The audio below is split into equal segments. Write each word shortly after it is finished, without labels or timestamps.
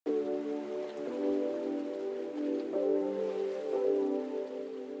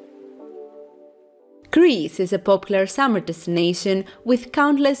Greece is a popular summer destination with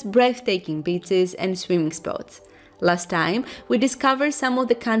countless breathtaking beaches and swimming spots. Last time, we discovered some of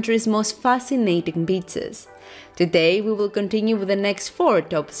the country's most fascinating beaches. Today, we will continue with the next 4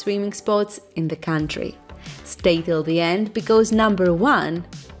 top swimming spots in the country. Stay till the end because number 1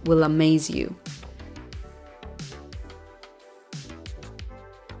 will amaze you.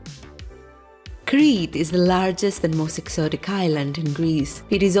 Crete is the largest and most exotic island in Greece.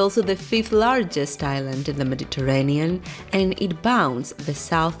 It is also the 5th largest island in the Mediterranean, and it bounds the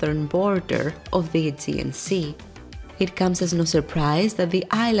southern border of the Aegean Sea. It comes as no surprise that the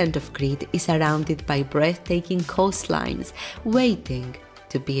island of Crete is surrounded by breathtaking coastlines waiting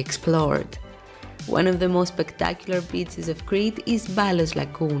to be explored. One of the most spectacular beaches of Crete is Balos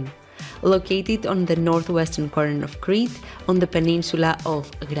Lagoon. Located on the northwestern corner of Crete, on the peninsula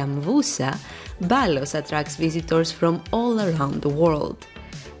of Gramvousa, Balos attracts visitors from all around the world.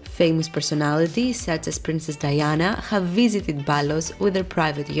 Famous personalities such as Princess Diana have visited Balos with their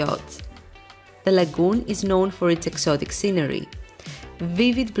private yachts. The lagoon is known for its exotic scenery,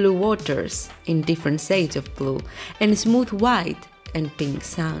 vivid blue waters in different shades of blue, and smooth white and pink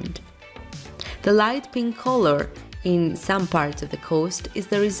sand. The light pink color in some parts of the coast is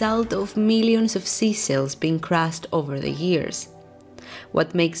the result of millions of seashells being crushed over the years.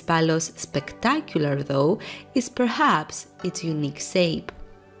 What makes Balos spectacular, though, is perhaps its unique shape.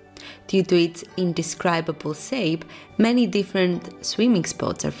 Due to its indescribable shape, many different swimming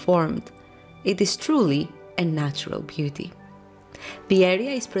spots are formed. It is truly a natural beauty. The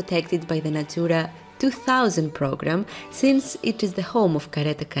area is protected by the Natura 2000 program since it is the home of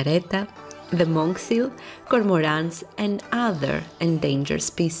caretta caretta, the monk seal, cormorants, and other endangered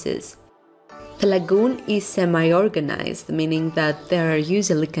species. The lagoon is semi-organized, meaning that there are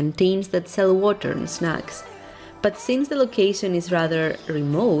usually canteens that sell water and snacks. But since the location is rather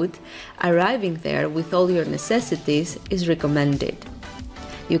remote, arriving there with all your necessities is recommended.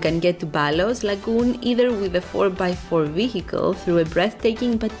 You can get to Balos Lagoon either with a 4x4 vehicle through a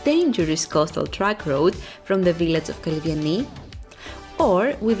breathtaking but dangerous coastal track road from the village of Kallidiani,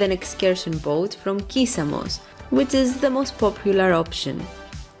 or with an excursion boat from Kysamos, which is the most popular option.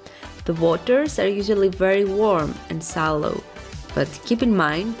 The waters are usually very warm and shallow, but keep in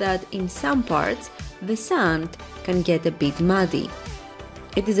mind that in some parts the sand can get a bit muddy.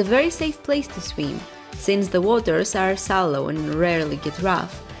 It is a very safe place to swim, since the waters are shallow and rarely get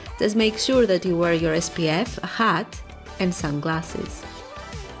rough. Just make sure that you wear your SPF, a hat, and sunglasses.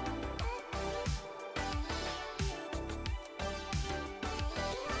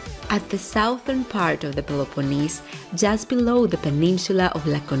 At the southern part of the Peloponnese, just below the peninsula of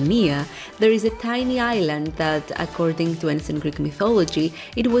Laconia, there is a tiny island that, according to ancient Greek mythology,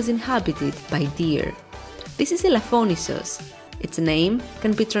 it was inhabited by deer. This is Elafonisos. Its name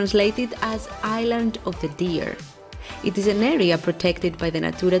can be translated as Island of the Deer. It is an area protected by the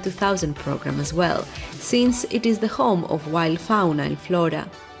Natura 2000 program as well, since it is the home of wild fauna and flora.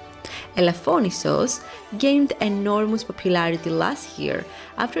 Elafonisos gained enormous popularity last year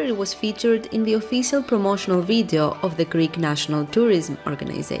after it was featured in the official promotional video of the Greek National Tourism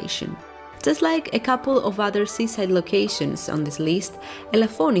Organization. Just like a couple of other seaside locations on this list,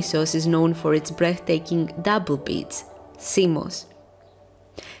 Elafonisos is known for its breathtaking double beach, Simos.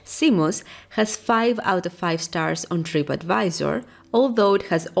 Simos has 5 out of 5 stars on TripAdvisor, although it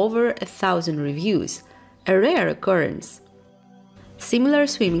has over 1,000 reviews, a rare occurrence. Similar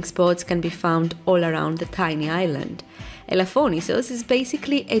swimming spots can be found all around the tiny island. Elafonisos is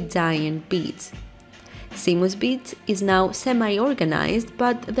basically a giant beach. Simos Beach is now semi-organized,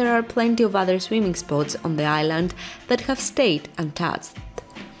 but there are plenty of other swimming spots on the island that have stayed untouched.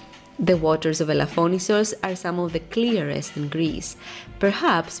 The waters of Elafonisos are some of the clearest in Greece,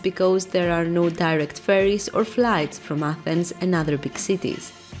 perhaps because there are no direct ferries or flights from Athens and other big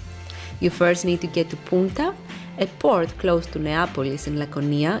cities. You first need to get to Punta, a port close to Neapolis in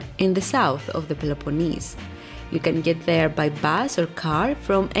Laconia in the south of the Peloponnese. You can get there by bus or car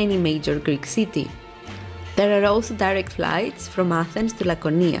from any major Greek city. There are also direct flights from Athens to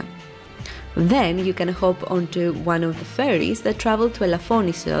Laconia. Then you can hop onto one of the ferries that travel to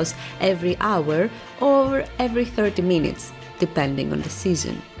Elafonisos every hour or every 30 minutes, depending on the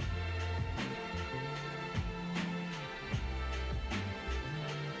season.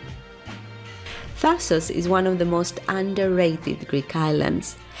 Thassos is one of the most underrated Greek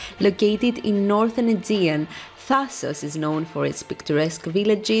islands. Located in northern Aegean, Thassos is known for its picturesque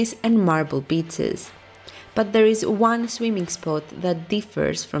villages and marble beaches. But there is one swimming spot that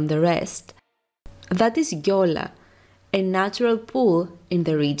differs from the rest. That is Giola, a natural pool in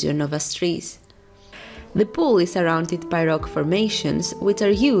the region of Astris. The pool is surrounded by rock formations which are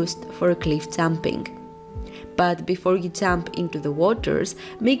used for cliff jumping. But before you jump into the waters,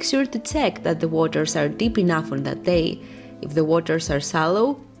 make sure to check that the waters are deep enough on that day. If the waters are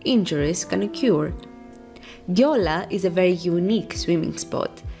shallow, injuries can occur. Giola is a very unique swimming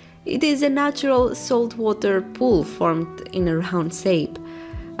spot. It is a natural saltwater pool formed in a round shape.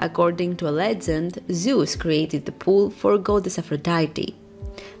 According to a legend, Zeus created the pool for goddess Aphrodite.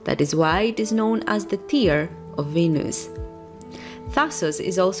 That is why it is known as the tear of Venus. Thassos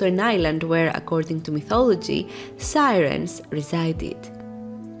is also an island where, according to mythology, sirens resided.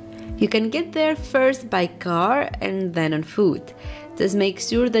 You can get there first by car and then on foot. Just make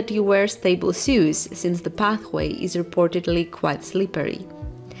sure that you wear stable shoes, since the pathway is reportedly quite slippery.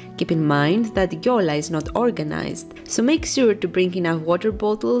 Keep in mind that Giola is not organized, so make sure to bring enough water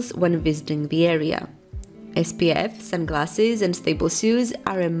bottles when visiting the area. SPF, sunglasses and stable shoes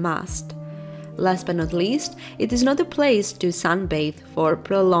are a must. Last but not least, it is not a place to sunbathe for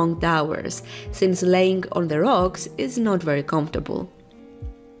prolonged hours, since laying on the rocks is not very comfortable.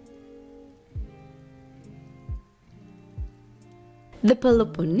 The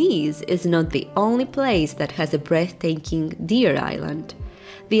Peloponnese is not the only place that has a breathtaking deer island.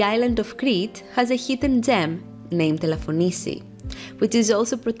 The island of Crete has a hidden gem named Elafonisi, which is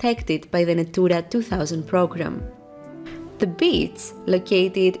also protected by the Natura 2000 program. The beach,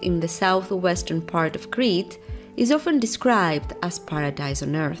 located in the southwestern part of Crete, is often described as paradise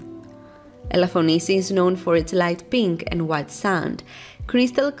on earth. Elafonisi is known for its light pink and white sand,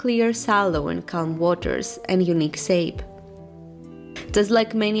 crystal clear shallow and calm waters, and unique shape. Just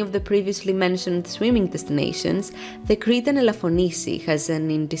like many of the previously mentioned swimming destinations, the Cretan Elafonisi has an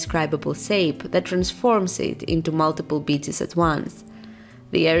indescribable shape that transforms it into multiple beaches at once.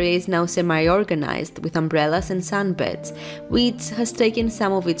 The area is now semi-organized with umbrellas and sunbeds, which has taken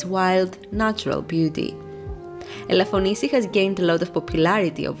some of its wild, natural beauty. Elafonisi has gained a lot of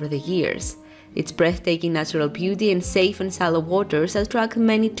popularity over the years. Its breathtaking natural beauty and safe and shallow waters attract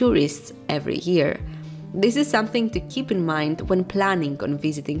many tourists every year. This is something to keep in mind when planning on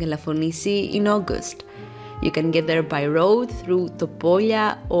visiting Elafonisi in August. You can get there by road through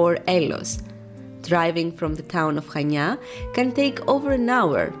Topolia or Elos. Driving from the town of Chania can take over an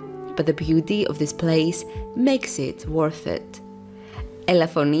hour, but the beauty of this place makes it worth it.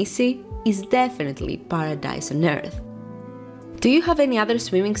 Elafonisi is definitely paradise on earth. Do you have any other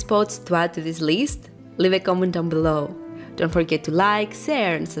swimming spots to add to this list? Leave a comment down below. Don't forget to like,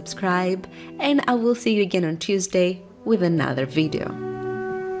 share and subscribe, and I will see you again on Tuesday with another video.